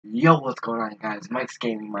Yo, what's going on, guys? Mike's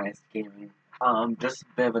Gaming. Just a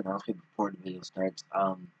bit of an announcement before the video starts.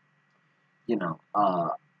 You know,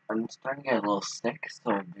 I'm starting to get a little sick,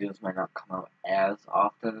 so videos might not come out as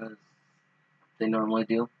often as they normally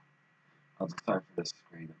do. I'm just sorry for this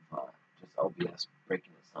screen of, just OBS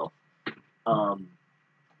breaking itself. I'm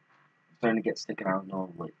starting to get sick, and I don't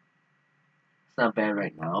know, like, it's not bad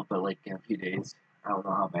right now, but, like, in a few days, I don't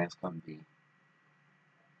know how bad it's gonna be.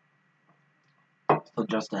 So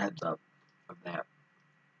just a heads up of that.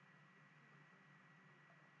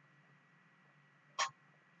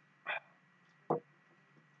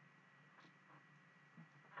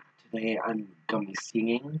 Today I'm gonna be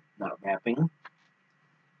singing, not rapping,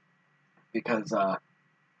 because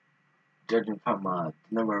judging from the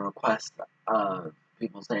number of requests,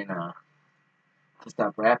 people saying to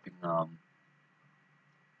stop rapping, I'm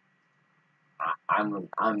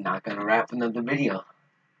not gonna rap another video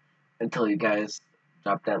until you guys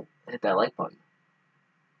hit that like button.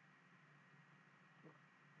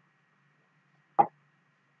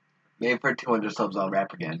 Maybe for 200 subs I'll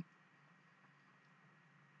rap again.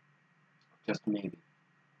 Just maybe.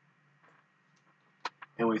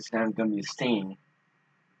 Anyways, now I'm gonna be singing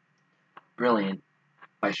 "Brilliant"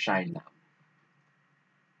 by Shinedown.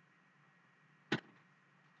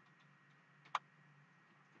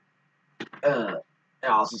 It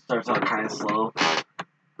also starts out kind of slow,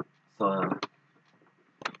 so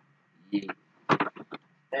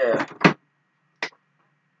yeah.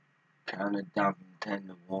 Counted down from 10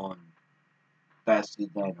 to 1, faster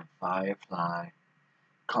than a firefly,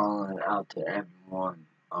 calling out to everyone,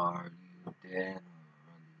 are you dead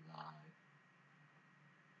or alive?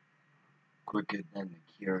 Quicker than the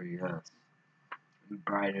curious,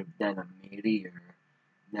 brighter than a meteor,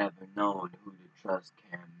 never knowing who to trust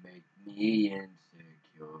can make me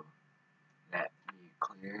insecure. Let me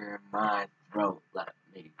clear my throat, let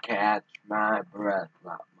me catch my breath,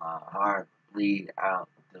 let my heart bleed out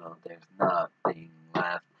till there's nothing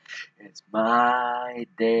left. It's my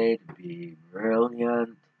day to be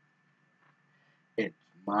brilliant. It's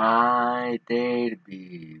my day to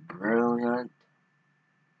be brilliant.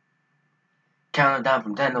 Counting down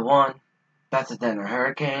from 10 to 1, faster than a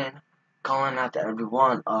hurricane. Calling out to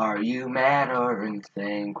everyone, are you mad or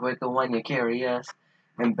insane? Quicker when you're curious,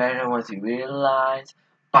 and better once you realize.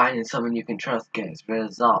 Finding someone you can trust gets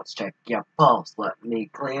results. Check your pulse, let me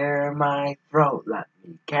clear my throat, let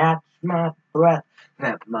me catch my breath,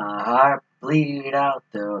 let my heart bleed out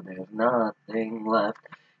till there's nothing left.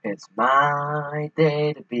 It's my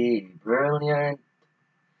day to be brilliant.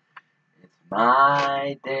 It's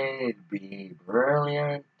my day to be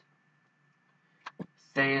brilliant.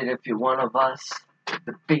 Say it if you're one of us,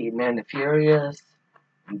 the beaten and the furious,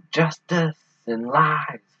 justice and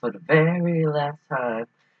lies for the very last time.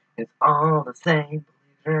 It's all the same,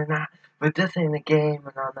 believe it or not, but this ain't a game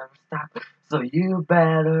and I'll never stop. So you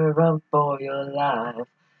better run for your life.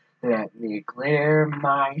 Let me clear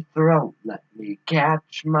my throat, let me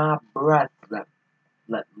catch my breath, let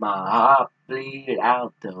my heart bleed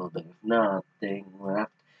out till there's nothing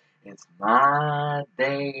left. It's my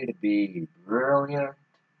day to be brilliant.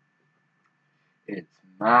 It's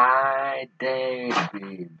my day to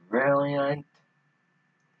be brilliant.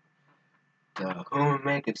 To whom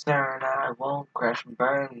may concern, I won't crash and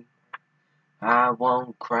burn. I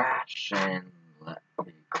won't crash, and let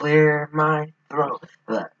me clear my throat.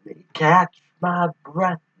 Let me catch my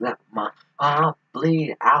breath. Let my heart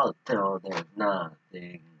bleed out till there's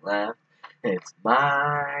nothing left. It's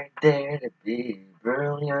my day to be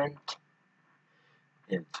brilliant.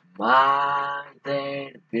 It's my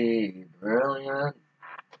day to be brilliant.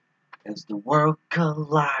 As the world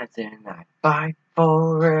collides and I fight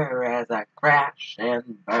for air, as I crash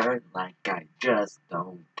and burn like I just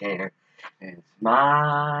don't care. It's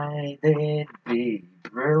my day to be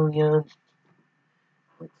brilliant.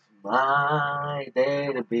 It's my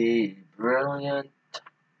day to be brilliant.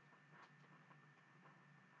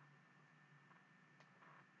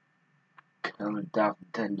 Counting down from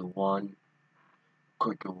 10 to 1.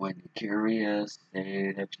 Quicker when you're curious. Say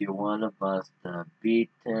it if you're one of us, the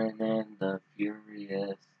beaten and the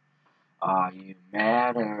furious. Are you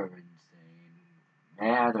mad or insane?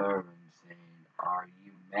 Mad or insane? Are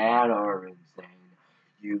you mad or insane?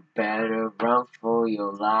 You better run for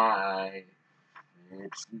your life.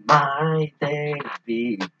 It's my day to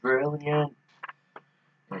be brilliant.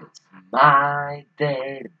 It's my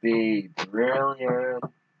day to be brilliant.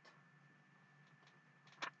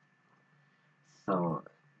 So,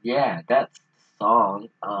 yeah, that's the song.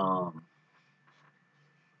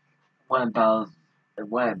 It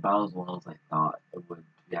went about as well as I thought it would, to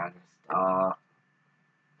be honest.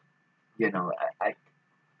 You know,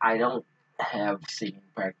 I don't have singing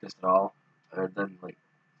practice at all, other than like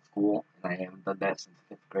school, and I haven't done that since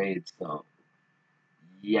 5th grade. So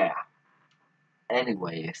yeah.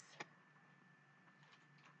 Anyways,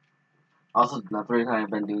 also another reason I've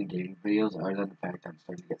been doing gaming videos, other than the fact I'm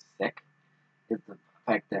starting to get sick, is the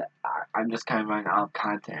fact that I'm just kind of running out of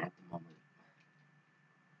content at the moment.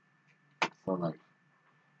 So like,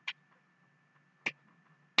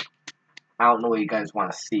 I don't know what you guys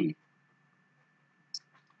want to see.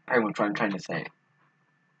 Pretty much what I'm trying to say.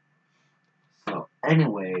 So,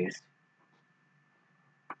 anyways,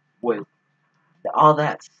 with all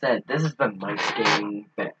that said, this has been Mike's gaming.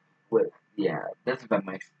 But this has been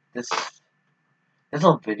Mike's. This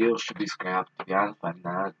whole video should be scrapped. To be honest, I'm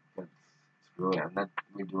not. But screw it. I'm not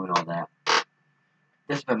redoing all that.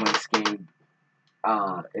 This has been Mike's gaming.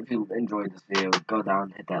 If you enjoyed this video, go down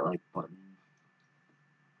and hit that like button.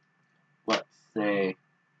 Let's say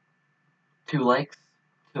 2 likes.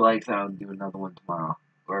 2 likes, and I'll do another one tomorrow,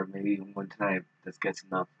 or maybe even one tonight. If this gets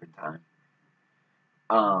enough in time.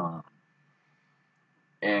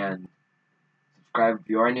 And subscribe if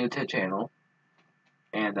you are new to the channel,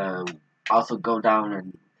 and also go down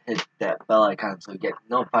and hit that bell icon so you get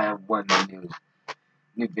notified when my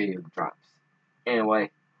new video drops.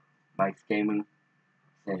 Anyway, Mike's Gaming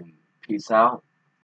saying peace out.